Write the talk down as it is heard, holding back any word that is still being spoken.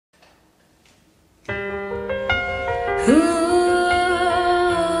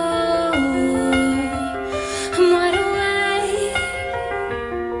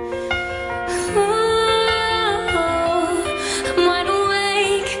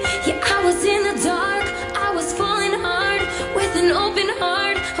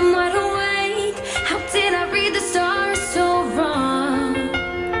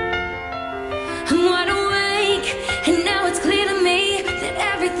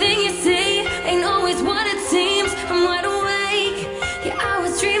everything you say ain't always what it seems. I'm wide awake, yeah, I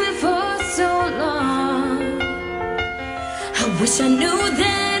was dreaming for so long. I wish I knew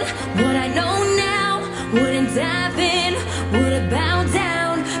then what I know now. Wouldn't dive in, would've bowed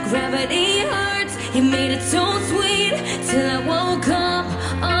down. Gravity hurts, you made it so